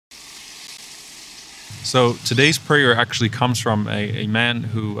So today's prayer actually comes from a man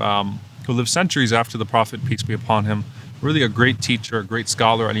who lived centuries after the Prophet, peace be upon him. Really a great teacher, a great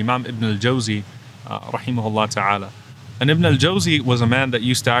scholar, Imam Ibn al-Jawzi, rahimahullah ta'ala. And Ibn al-Jawzi was a man that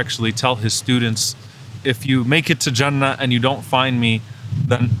used to actually tell his students, if you make it to Jannah and you don't find me,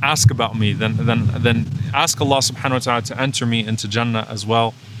 then ask about me. Then ask Allah subhanahu wa ta'ala to enter me into Jannah as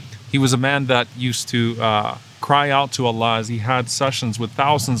well. He was a man that used to cry out to Allah as he had sessions with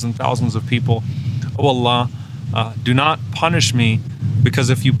thousands and thousands of people. Oh Allah, do not punish me, because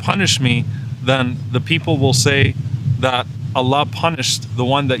if you punish me, then the people will say that Allah punished the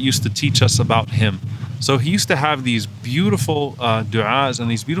one that used to teach us about him. So he used to have these beautiful du'as and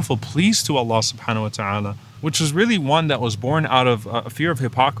these beautiful pleas to Allah subhanahu wa ta'ala, which was really one that was born out of a fear of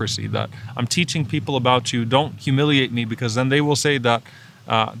hypocrisy, that I'm teaching people about you, don't humiliate me, because then they will say that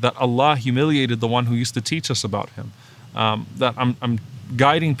that Allah humiliated the one who used to teach us about him. That I'm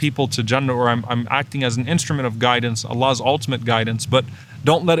guiding people to Jannah, or I'm acting as an instrument of guidance, Allah's ultimate guidance, but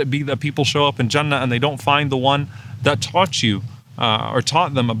don't let it be that people show up in Jannah and they don't find the one that taught you or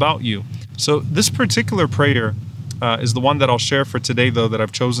taught them about you. So this particular prayer is the one that I'll share for today, though, that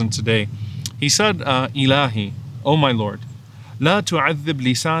I've chosen today. He said, Ilahi, O my Lord, لا تعذب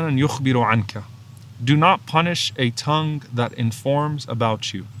لسانا يخبر عنك. Do not punish a tongue that informs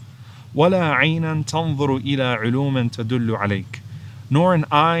about you. ولا عينا تنظر إلى علوم تدل عليك. Nor an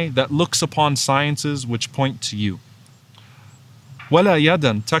eye that looks upon sciences which point to you. ولا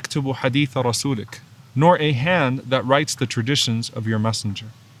يدا تكتب حديث رسولك. Nor a hand that writes the traditions of your messenger.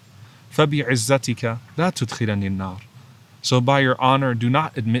 فبعزتك لا تدخلني النار. So by your honor, do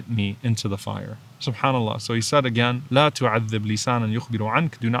not admit me into the fire. Subhanallah. So he said again, لا تعذب لسانا يخبر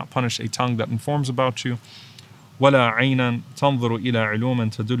عنك. Do not punish a tongue that informs about you. ولا عينا تنظر إلى علوم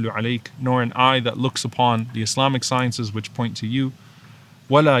تدل عليك. Nor an eye that looks upon the Islamic sciences which point to you.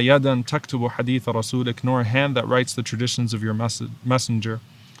 ولا يدا تكتب حديث رسولك. Nor a hand that writes the traditions of your messenger.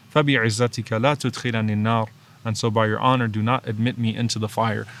 فبعزتك لا تدخلني النار. And so by your honor, do not admit me into the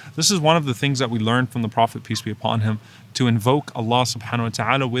fire. This is one of the things that we learned from the Prophet, peace be upon him, to invoke Allah subhanahu wa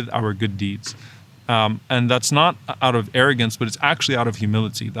ta'ala with our good deeds. And that's not out of arrogance, but it's actually out of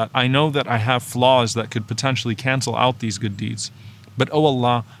humility, that I know that I have flaws that could potentially cancel out these good deeds. But oh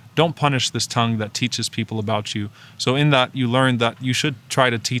Allah, don't punish this tongue that teaches people about you. So in that, you learn that you should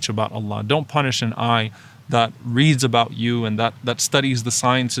try to teach about Allah. Don't punish an eye that reads about you and that studies the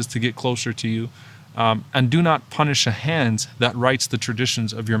sciences to get closer to you. And do not punish a hand that writes the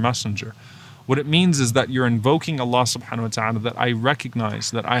traditions of your messenger. What it means is that you're invoking Allah subhanahu wa ta'ala, that I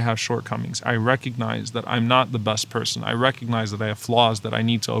recognize that I have shortcomings. I recognize that I'm not the best person. I recognize that I have flaws that I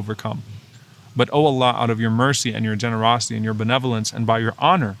need to overcome. But oh Allah, out of your mercy and your generosity and your benevolence and by your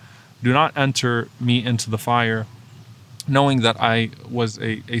honor, do not enter me into the fire, knowing that I was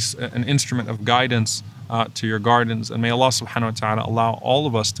an instrument of guidance to your gardens. And may Allah subhanahu wa ta'ala allow all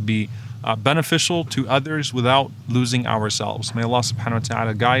of us to be beneficial to others without losing ourselves. May Allah subhanahu wa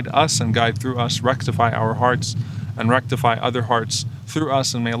ta'ala guide us and guide through us, rectify our hearts and rectify other hearts through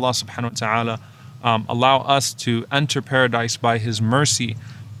us. And may Allah subhanahu wa ta'ala allow us to enter paradise by His mercy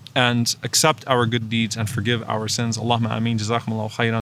and accept our good deeds and forgive our sins. Allahumma ameen. Jazakumullahu khairan.